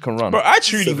 it can run. But I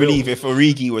truly believe if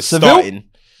Origi was Seville? starting,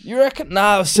 You reckon?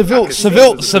 Nah,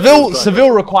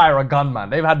 Seville require a gunman.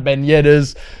 They've had Ben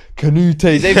Yedder's, Canute.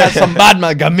 They've had some bad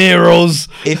man, Gamiros.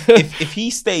 if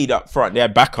he stayed up front, they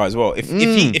had Baka as well.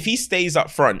 If he stays up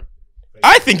front,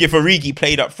 I think if Origi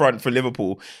played up front for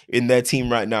Liverpool in their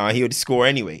team right now, he would score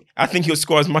anyway. I think he'll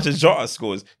score as much as Jota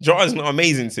scores. Jota's not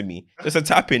amazing to me. Just a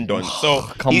tap-in don. So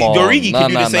Come on. Origi can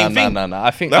do the same thing. No.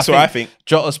 I think That's what I think.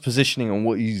 Jota's positioning and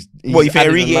what he's What, you think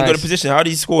added Origi ain't got a nice- position? How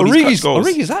did he score these clutch goals?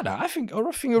 Origi's had that. I think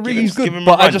Origi's give good, him a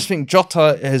but I run. just think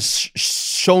Jota has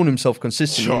shown himself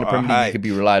consistently in the Jota, Premier League. aye. He could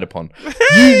be relied upon.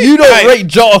 You don't Aye. rate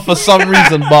Jota for some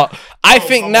reason, but I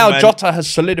think come now on, man. Jota has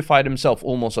solidified himself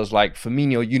almost as like,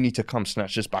 Firmino, you need to come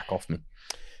snatch this back off me.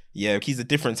 Yeah, he's a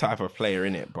different type of player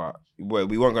in it, but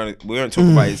we won't talk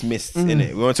about his miss in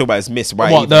it. We won't talk about his miss. Why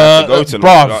he What, even had to go to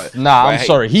bruv, like, nah, why I'm he-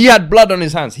 sorry. He had blood on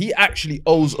his hands. He actually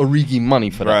owes Origi money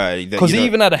for that. Right, that Because you he know-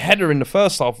 even had a header in the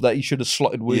first half that he should have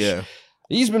slotted with. Yeah.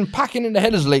 He's been packing in the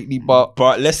headers lately, but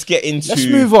But let's get into let's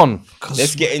move on. 'Cause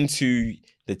Let's get into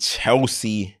the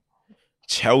Chelsea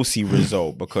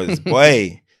result because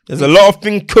boy, there's a lot of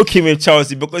things cooking with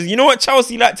Chelsea because you know what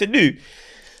Chelsea like to do?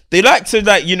 They like to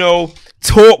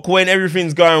talk when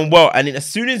everything's going well, and then as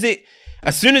soon as it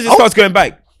starts going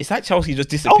back, it's like Chelsea just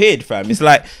disappeared, fam. It's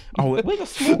like, we're a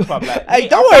small club. Like, Hey,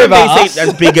 don't our worry fan about base us. ain't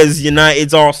as big as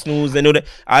United's, Arsenal's, and all that.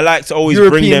 I like to always bring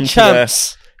European them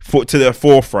champs. to the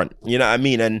forefront. You know what I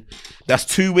mean? And that's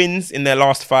 2 wins in their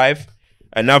last 5.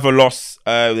 Another loss.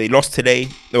 They lost today.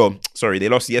 Oh, sorry, they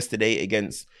lost yesterday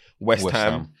against West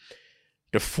Ham.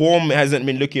 The form hasn't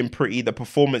been looking pretty. The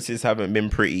performances haven't been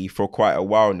pretty for quite a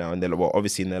while now. And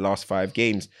obviously in their last 5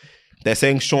 games, they're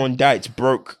saying Sean Dyche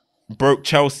broke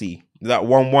Chelsea. That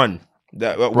 1-1.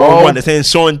 That 1-1. They're saying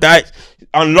Sean Dyche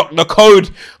unlocked the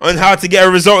code on how to get a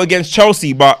result against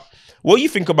Chelsea. But what do you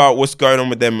think about what's going on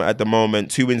with them at the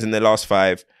moment? 2 wins in their last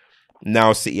 5.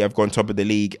 Now City have gone top of the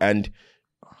league. And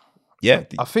yeah.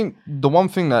 I think the one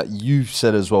thing that you've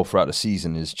said as well throughout the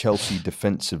season is Chelsea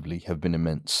defensively have been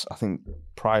immense. I think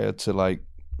prior to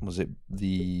was it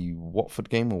the Watford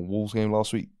game or Wolves game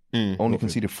last week? Only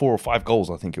conceded 4 or 5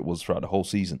 goals, I think it was, throughout the whole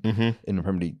season in the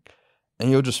Premier League. And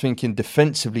you're just thinking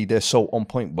defensively they're so on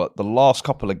point, but the last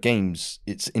couple of games,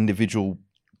 it's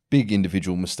big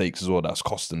individual mistakes as well that's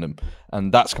costing them.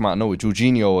 And that's come out of nowhere.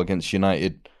 Jorginho against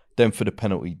United, then for the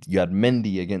penalty. You had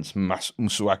Mendy against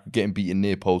Masuaku getting beaten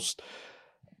near post.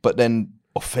 But then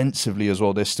offensively as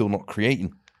well, they're still not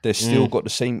creating. They've still got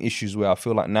the same issues where I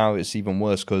feel like now it's even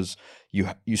worse because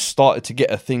you started to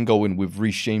get a thing going with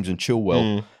Reece James and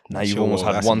Chilwell. Now you've almost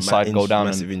had one side go down.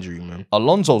 Massive injury, man.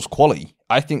 Alonso's quality.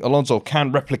 I think Alonso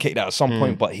can replicate that at some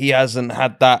point, but he hasn't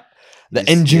had the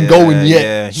engine going yet.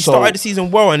 Yeah. He started the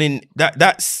season well, and in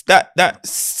that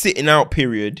sitting out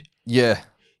period,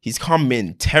 he's come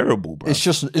in terrible, bro. It's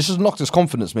just knocked his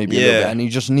confidence maybe a little bit, and he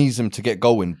just needs him to get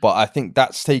going. But I think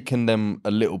that's taken them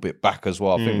a little bit back as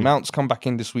well. I think Mount's come back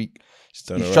in this week.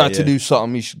 He's tried to do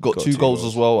something. He's got 2 goals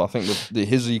as well. I think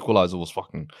his equaliser was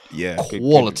fucking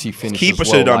quality finish. Keeper as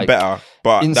well. should have done better,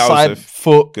 but inside that was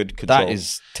foot, good control. That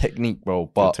is technique, bro.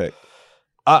 But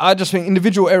I just think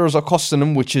individual errors are costing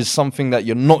them, which is something that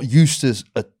you're not used to as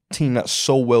a team that's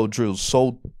so well drilled,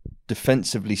 so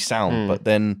defensively sound. But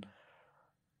then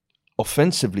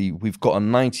offensively, we've got a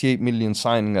 98 million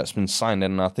signing that's been signed,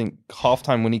 and I think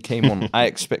halftime when he came on, I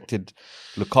expected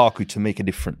Lukaku to make a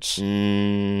difference.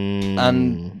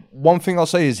 And one thing I'll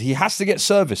say is he has to get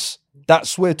service.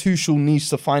 That's where Tuchel needs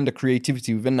to find the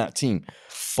creativity within that team.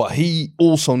 But he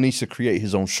also needs to create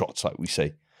his own shots, like we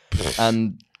say.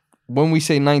 And when we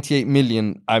say 98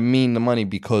 million, I mean the money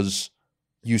because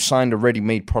you signed a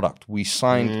ready-made product. We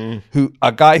signed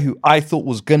a guy who I thought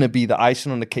was going to be the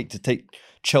icing on the cake to take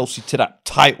Chelsea to that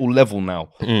title level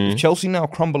now. If Chelsea now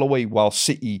crumble away while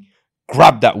City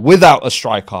grab that without a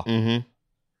striker,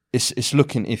 it's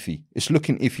looking iffy. It's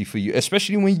looking iffy for you,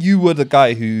 especially when you were the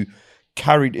guy who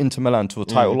carried Inter Milan to a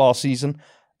title last season.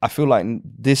 I feel like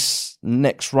this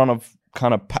next run of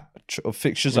kind of patch of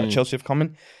fixtures that Chelsea have come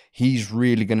in, he's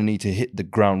really going to need to hit the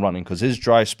ground running because his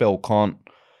dry spell can't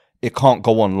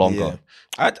go on longer.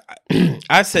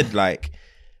 I said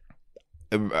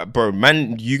bro,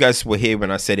 man, you guys were here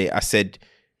when I said it. I said,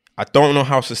 I don't know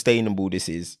how sustainable this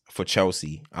is for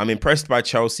Chelsea. I'm impressed by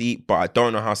Chelsea, but I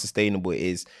don't know how sustainable it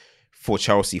is for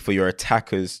Chelsea, for your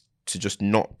attackers to just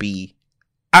not be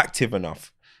active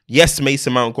enough. Yes,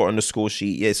 Mason Mount got on the score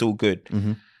sheet. Yeah, it's all good.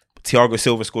 Thiago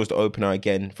Silva scores the opener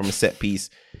again from a set piece.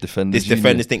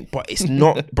 Defenders thing, but it's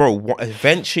not, bro.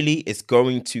 Eventually, it's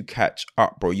going to catch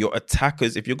up, bro. Your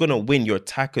attackers, if you're gonna win, your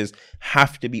attackers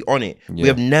have to be on it. We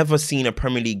have never seen a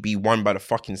Premier League be won by the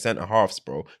fucking centre halves,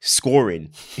 bro.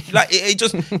 Scoring, it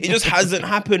just hasn't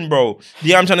happened, bro. You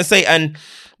know what I'm trying to say? And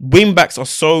wing backs are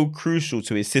so crucial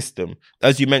to his system.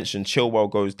 As you mentioned,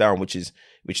 Chilwell goes down, which is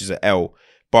an L,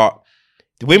 but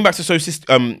the wing backs are so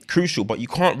crucial, but you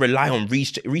can't rely on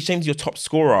Reece. Reece James is your top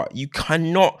scorer. You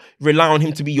cannot rely on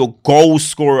him to be your goal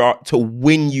scorer to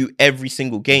win you every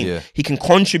single game. Yeah. He can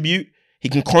contribute.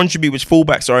 Which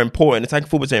fullbacks are important. Attacking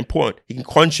fullbacks are important. He can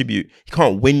contribute. He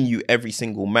can't win you every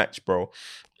single match, bro.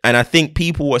 And I think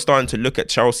people are starting to look at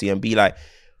Chelsea and be like,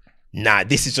 nah,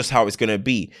 this is just how it's going to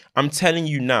be. I'm telling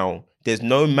you now, there's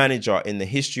no manager in the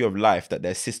history of life that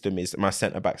their system is my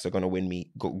centre-backs are going to win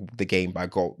me the game by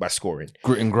scoring.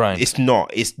 Grit and grind. It's not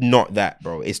that,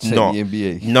 bro. It's Take not. The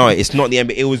NBA. No, it's not the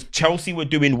NBA. It was Chelsea were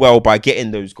doing well by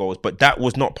getting those goals, but that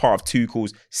was not part of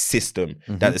Tuchel's system.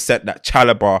 That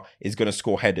Chalobah is going to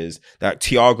score headers, that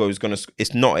Thiago is going to...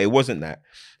 It wasn't that.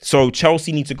 So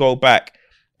Chelsea need to go back.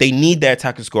 They need their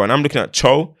attacker score. And I'm looking at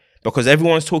Cho, because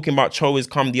everyone's talking about Cho has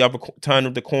come the other turn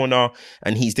of the corner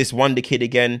and he's this wonder kid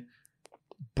again.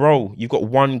 Bro, you've got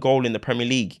 1 goal in the Premier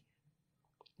League.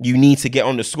 You need to get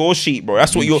on the score sheet, bro.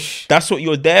 That's what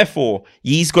you're there for.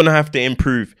 He's gonna have to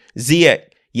improve. Ziyech,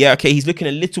 yeah, okay, he's looking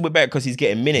a little bit better because he's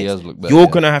getting minutes. He has looked better, you're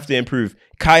gonna have to improve.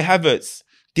 Kai Havertz,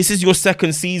 this is your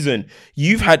second season.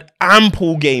 You've had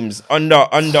ample games under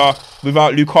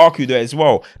without Lukaku there as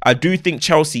well. I do think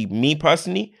Chelsea, me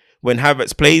personally, when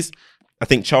Havertz plays, I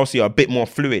think Chelsea are a bit more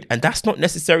fluid. And that's not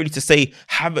necessarily to say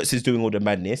Havertz is doing all the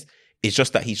madness. It's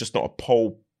just that he's just not a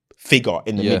pole figure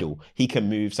in the middle. He can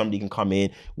move, somebody can come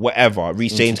in, whatever.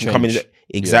 Reece James can come in.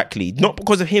 Exactly. Not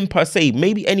because of him per se.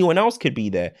 Maybe anyone else could be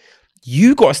there.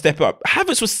 You got to step up.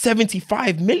 Havertz was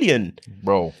 75 million.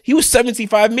 Bro. He was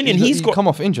 75 million. He's got come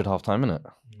off injured half time, innit?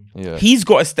 Yeah. He's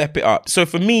got to step it up. So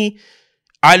for me,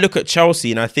 I look at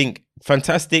Chelsea and I think,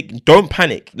 fantastic. Don't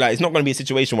panic. Like, it's not going to be a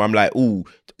situation where I'm like, ooh,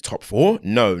 top 4?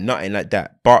 No, nothing like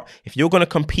that. But if you're going to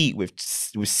compete with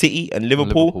City and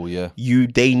Liverpool,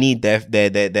 they need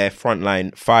their front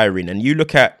line firing. And you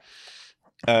look at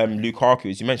Lukaku,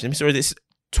 as you mentioned. Sorry, this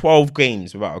 12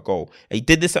 games without a goal. He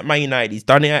did this at Man United. He's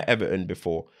done it at Everton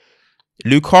before.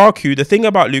 Lukaku, the thing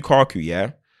about Lukaku,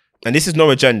 yeah, and this is no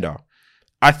agenda.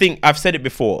 I think I've said it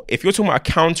before. If you're talking about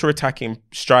a counter-attacking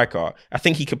striker, I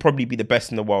think he could probably be the best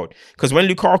in the world. Because when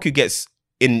Lukaku gets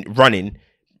in running,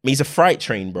 he's a freight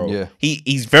train, bro. Yeah.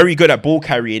 He's very good at ball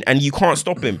carrying, and you can't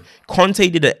stop him. Conte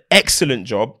did an excellent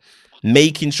job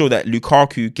making sure that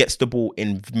Lukaku gets the ball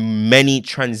in many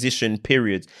transition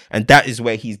periods, and that is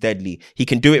where he's deadly. He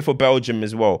can do it for Belgium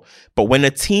as well. But when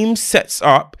a team sets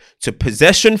up to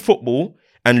possession football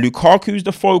and Lukaku's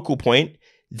the focal point,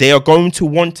 they are going to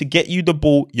want to get you the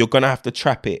ball. You're going to have to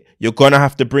trap it. You're going to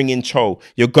have to bring in Cho.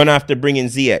 You're going to have to bring in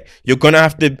Ziyech. You're going to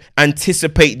have to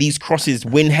anticipate these crosses,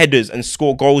 win headers, and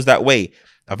score goals that way.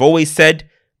 I've always said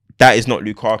that is not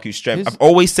Lukaku's strength. I've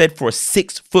always said for a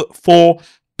 6'4"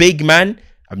 big man,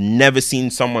 I've never seen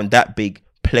someone that big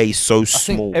play so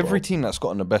small. I think every team that's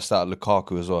gotten the best out of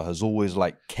Lukaku as well has always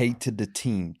like catered the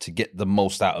team to get the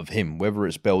most out of him, whether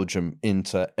it's Belgium,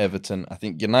 Inter, Everton. I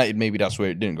think United, maybe that's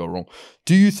where it didn't go wrong.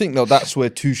 Do you think though that's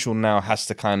where Tuchel now has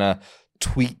to kind of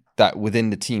tweak that within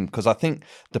the team? Because I think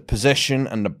the possession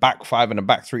and the back 5 and the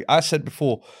back 3, I said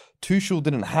before, Tuchel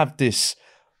didn't have this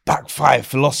back 5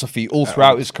 philosophy all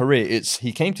throughout his career.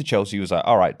 He came to Chelsea, he was like,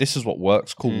 all right, this is what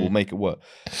works, cool, we'll make it work.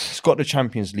 He's got the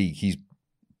Champions League, he's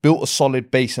built a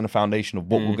solid base and a foundation of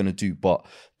what we're going to do. But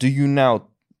do you now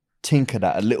tinker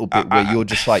that a little bit where you're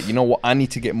just like, you know what, I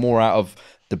need to get more out of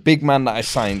the big man that I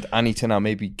signed. I need to now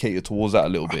maybe cater towards that a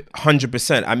little bit.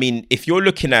 100%. I mean, if you're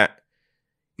looking at,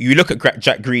 you look at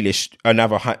Jack Grealish,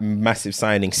 another massive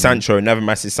signing, Sancho, another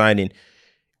massive signing.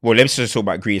 Well, let's just talk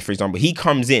about Grealish, for example. He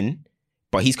comes in,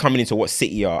 but he's coming into what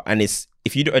City are. And it's,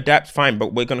 if you adapt, fine,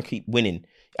 but we're going to keep winning.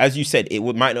 As you said,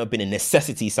 might not have been a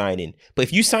necessity signing. But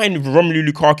if you sign Romelu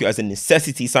Lukaku as a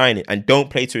necessity signing and don't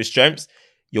play to his strengths,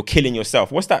 you're killing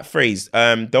yourself. What's that phrase?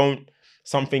 Don't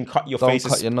cut your face.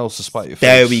 Don't cut your nose to spite your face.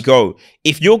 There we go.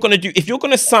 If you're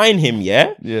gonna sign him,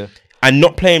 and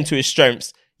not play him to his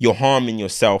strengths, you're harming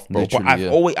yourself, bro. But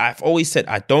I've always said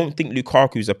I don't think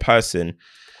Lukaku's a person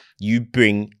you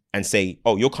bring and say,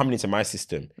 oh, you're coming into my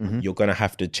system. You're gonna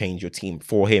have to change your team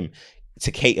for him,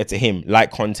 to cater to him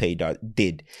like Conte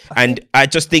did. And I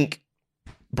just think,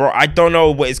 bro, I don't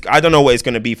know what it's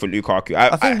going to be for Lukaku.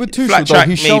 I think with Tuchel, though,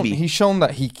 he's shown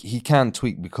that he can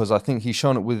tweak, because I think he's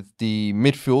shown it with the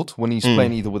midfield when he's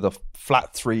playing either with a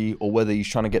flat 3 or whether he's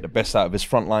trying to get the best out of his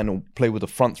front line or play with a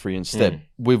front 3 instead.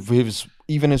 With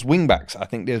even his wing backs, I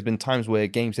think there's been times where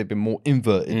games have been more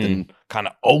inverted than kind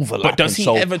of overlapping. But does he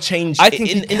ever change? I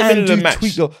think in the middle of the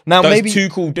match. Now, does maybe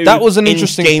Tuchel do that was an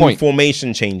interesting point.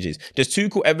 Formation changes. Does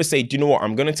Tuchel ever say, "Do you know what?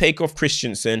 I'm going to take off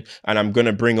Christensen and I'm going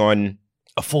to bring on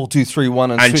a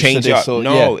 4-2-3-1 and change it up"?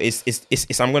 No, it's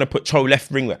I'm going to put Cho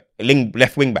left wing back.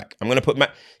 I'm going to put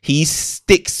Matt. He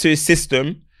sticks to his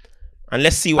system, and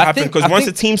let's see what happens. Because once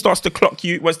the team starts to clock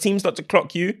you,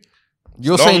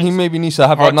 you're saying he maybe needs to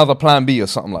have another plan B or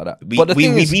something like that.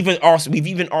 We've even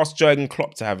asked Jurgen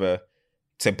Klopp to have a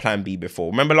plan B before.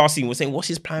 Remember last season we were saying, what's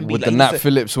his plan B? With the Nat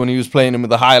Phillips when he was playing him with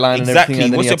the high line and everything,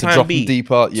 and then he had to drop him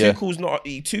deeper. Yeah.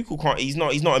 Tuchel can't. He's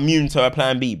not immune to a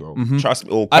plan B, bro. Trust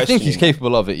me. I think he's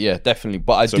capable of it. Yeah, definitely.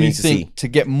 But I do think to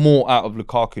get more out of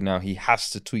Lukaku now, he has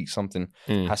to tweak something,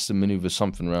 has to maneuver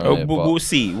something around there. We'll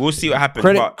see. We'll see what happens.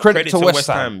 Credit to West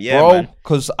Ham, bro.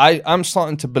 Because I'm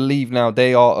starting to believe now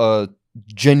they are a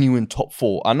genuine top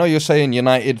 4. I know you're saying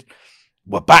United,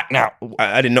 we're back now.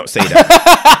 I did not say that.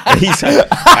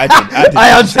 I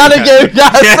am trying to get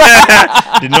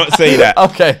guys. Did not say that.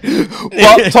 Okay.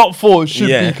 Well, top 4 should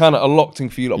be kind of a locked thing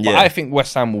for you. But I think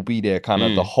West Ham will be there kind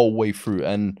of the whole way through.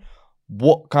 And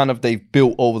what kind of they've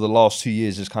built over the last 2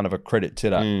 years is kind of a credit to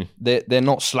that. They're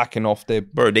not slacking off.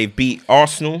 They've beat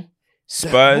Arsenal,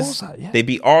 Spurs. They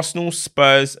beat Arsenal,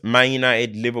 Spurs, Man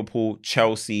United, Liverpool,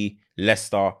 Chelsea,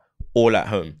 Leicester, all at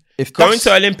home. If Going that's-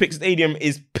 to Olympic Stadium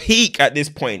is peak at this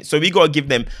point. So we got to give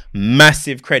them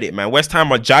massive credit, man. West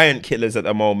Ham are giant killers at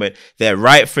the moment. They're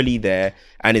rightfully there.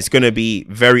 And it's going to be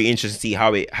very interesting to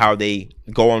see how they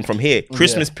go on from here.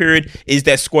 Christmas period, is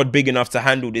their squad big enough to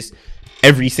handle this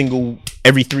every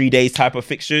 3 days type of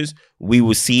fixtures? We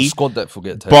will see. squad depth will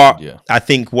get tested, But I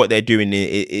think what they're doing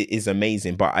is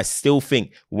amazing. But I still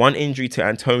think one injury to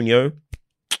Antonio,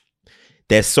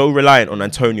 they're so reliant on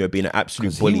Antonio being an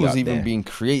absolute bully. He was out even there. being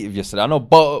creative yesterday. I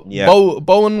know Yeah.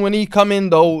 Bowen, when he come in,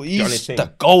 though, his he's thing.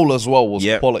 the goal as well was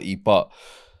Yeah. quality. But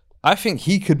I think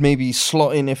he could maybe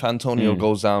slot in if Antonio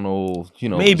goes down or,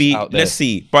 Maybe. out there. Let's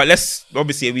see. But let's,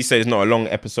 obviously, we say it's not a long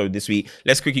episode this week.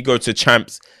 Let's quickly go to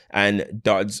champs and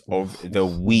duds of the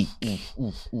week.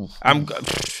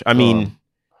 I mean,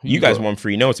 you guys won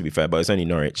 3-0 to be fair, but it's only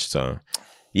Norwich, so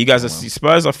you guys are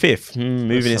Spurs are fifth.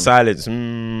 Moving in silence.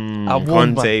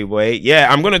 Conte, wait. Yeah,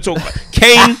 I'm gonna talk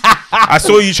Kane. I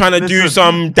saw you trying to do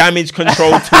some damage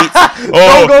control tweets.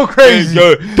 Don't go crazy.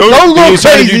 Don't go trying to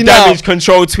crazy do now. damage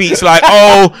control tweets like,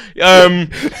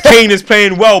 Kane is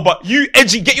playing well, but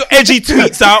get your edgy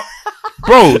tweets out.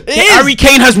 Bro, Harry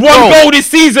Kane has one goal this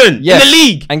season in the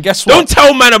league. And guess what? Don't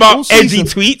tell man about All edgy season.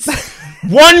 tweets.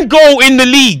 One goal in the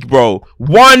league, bro.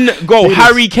 One goal.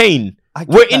 Harry Kane. get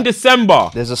We're in that.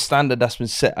 December. There's a standard that's been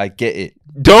set. I get it.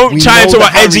 Don't We try know to the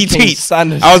about edgy Harry Kane tweets.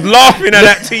 standard. I was laughing at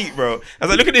that tweet, bro. I was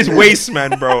like, look at this waste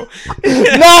man, bro.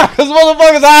 Nah, because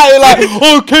motherfuckers out here like,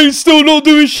 oh, Kane's still not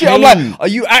doing shit. I'm like, are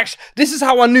you actually? This is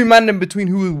how I knew man in between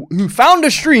who found the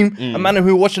stream and man who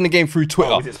were watching the game through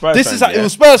Twitter. was it Spurs This fans, is how yeah? it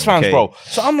was Spurs fans, Okay. bro.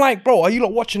 So I'm like, bro, are you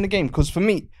not watching the game? Because for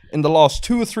me, in the last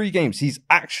 2 or 3 games, he's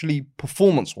actually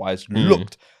performance-wise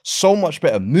looked so much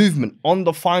better. Movement on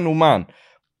the final man.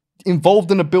 Involved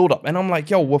in a build-up, and I'm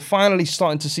like, yo, we're finally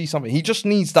starting to see something. He just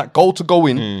needs that goal to go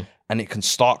in, and it can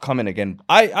start coming again.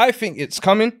 I think it's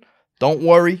coming. Don't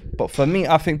worry. But for me,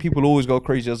 I think people always go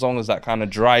crazy as long as that kind of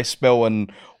dry spell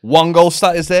and one goal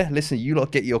stat is there. Listen, you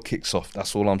lot get your kicks off.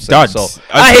 That's all I'm saying. Duds. So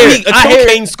I hear it. Until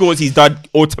Kane scores, he's done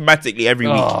automatically every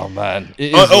week. Oh man, it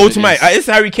is what it Automatic. is. It's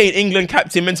Harry Kane, England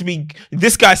captain, meant to be.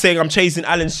 This guy saying I'm chasing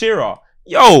Alan Shearer.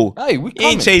 Yo, Hey, we he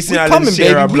coming. ain't chasing we Alan coming,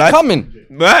 Shearer, baby. We blood. coming.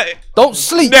 Right? Don't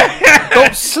sleep.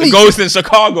 Don't sleep. Ghost in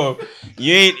Chicago.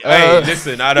 You ain't. Hey,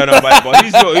 listen. I don't know about it,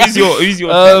 but who's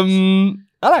your?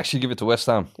 I'd actually give it to West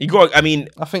Ham. You got. I mean,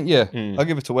 I think I'll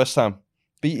give it to West Ham.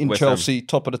 Beating West Ham. Chelsea,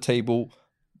 top of the table.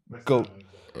 Go.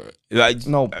 like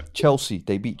No, Chelsea.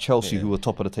 They beat Chelsea, who were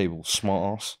top of the table.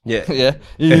 Smart ass. Yeah. yeah.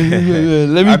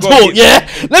 Let me I gotta talk. give-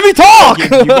 Yeah, let me talk.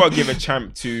 you got to give a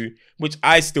champ to, which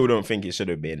I still don't think it should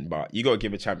have been, but you got to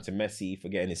give a champ to Messi for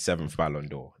getting his 7th Ballon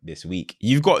d'Or this week.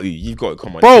 You've got to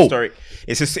come on, Bro. It's historic.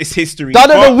 It's history. Done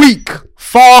of But the week.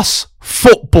 Fast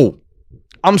football.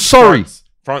 I'm sorry.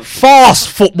 France. Fast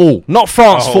football, not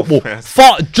France Oh, football. yes.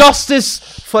 Justice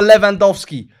for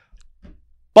Lewandowski.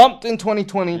 Bumped in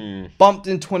 2020, bumped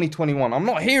in 2021. I'm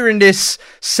not hearing this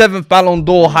 7th Ballon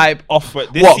d'Or hype off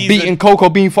But this what season- beating cocoa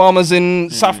bean farmers in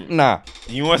South. Nah,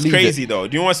 You know what's Leave crazy though?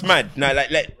 Do you know what's mad? Nah,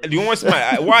 do you know what's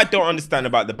mad? What I don't understand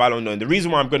about the Ballon d'Or, and the reason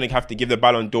why I'm going to have to give the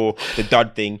Ballon d'Or the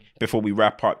dud thing before we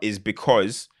wrap up is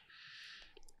because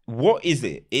what is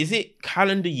it? Is it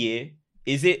calendar year?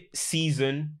 Is it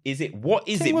season? Is it what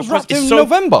is it it? was Because wrapped in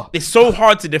November. It's so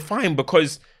hard to define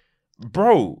because,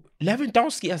 bro,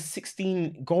 Lewandowski has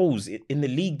 16 goals in the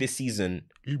league this season.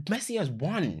 Messi has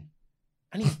 1,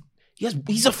 and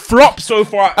he's a flop so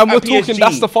far. And at we're talking PSG.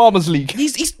 that's the Farmers League.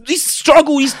 He's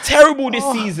struggled. He's terrible this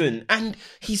season, and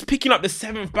he's picking up the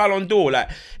 7th Ballon d'Or. Like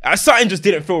something just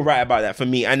didn't feel right about that for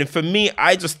me. And for me,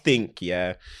 I just think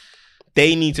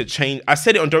they need to change. I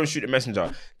said it on Don't Shoot the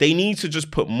Messenger. They need to just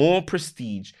put more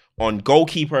prestige on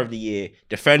goalkeeper of the year,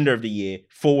 defender of the year,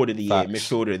 forward of the year, Facts.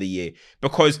 midfielder of the year.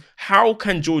 Because how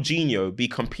can Jorginho be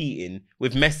competing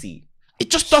with Messi? It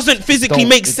just doesn't physically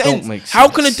make It don't sense. make How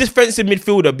can a sense. defensive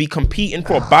midfielder be competing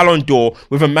for a Ballon d'Or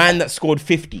with a man that scored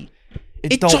 50?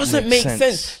 It don't doesn't make make sense.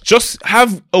 sense. Just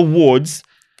have awards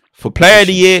for player of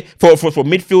the year, for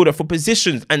midfielder, for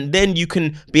positions, and then you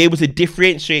can be able to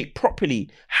differentiate properly.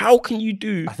 How can you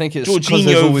do? I think it's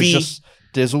because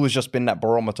there's always just been that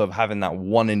barometer of having that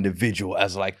one individual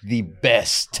as like the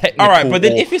best technical. All right, but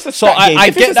then or- if it's a so stat game, I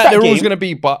if it's get a that stat they're always game- going to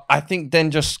be, but I think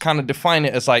then just kind of define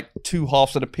it as like 2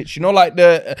 halves of the pitch. You know, like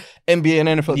the NBA and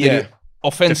NFL. They Yeah. do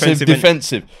offensive, Defensive and-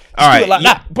 defensive. All Just do right, it like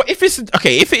yeah, that. but if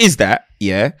it is that,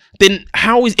 then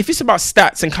how is if it's about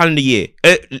stats and calendar year?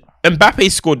 Mbappe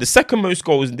scored the 2nd most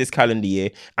goals in this calendar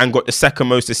year and got the 2nd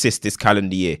most assists this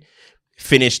calendar year.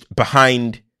 Finished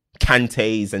behind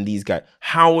Kante's and these guys.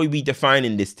 How are we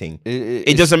defining this thing?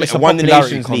 It doesn't it's make a won the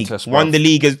popularity Nations League, contest, won bruv. the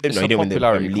league as It's no, a he didn't win the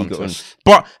popularity League. contest.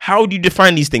 But how do you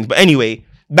define these things? But anyway,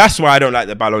 That's why I don't like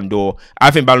the Ballon d'Or. I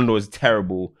think Ballon d'Or is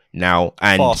terrible now.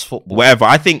 And Fast football. whatever.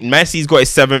 I think Messi's got his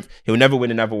 7th. He'll never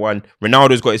win another one.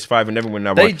 Ronaldo's got his 5. He'll never win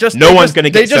another one. No one's going to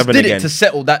get 7 again. They just did it to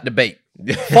settle that debate.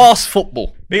 Fast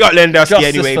football. We got Lewandowski Justice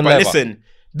anyway. for But never. listen,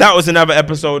 that was another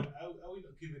episode. Are we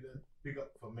not giving a big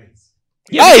up for Mace?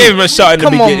 Yeah, we gave him a shot in the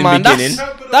Come on, beginning.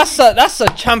 man. That's a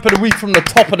champ of the week from the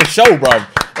top of the show, bro.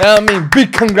 You know what I mean?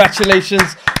 Big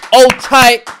congratulations. Old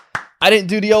tight. I didn't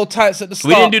do the old tights at the start.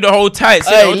 We didn't do the whole tight.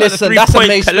 So Hey, listen, that's a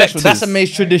Mace special. That's a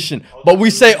Mace tradition. But we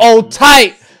say old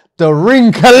tight. The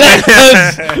ring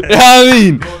collectors. You know what I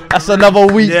mean? That's another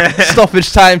week. Yeah.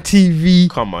 Stoppage Time TV.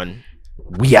 Come on.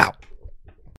 We out.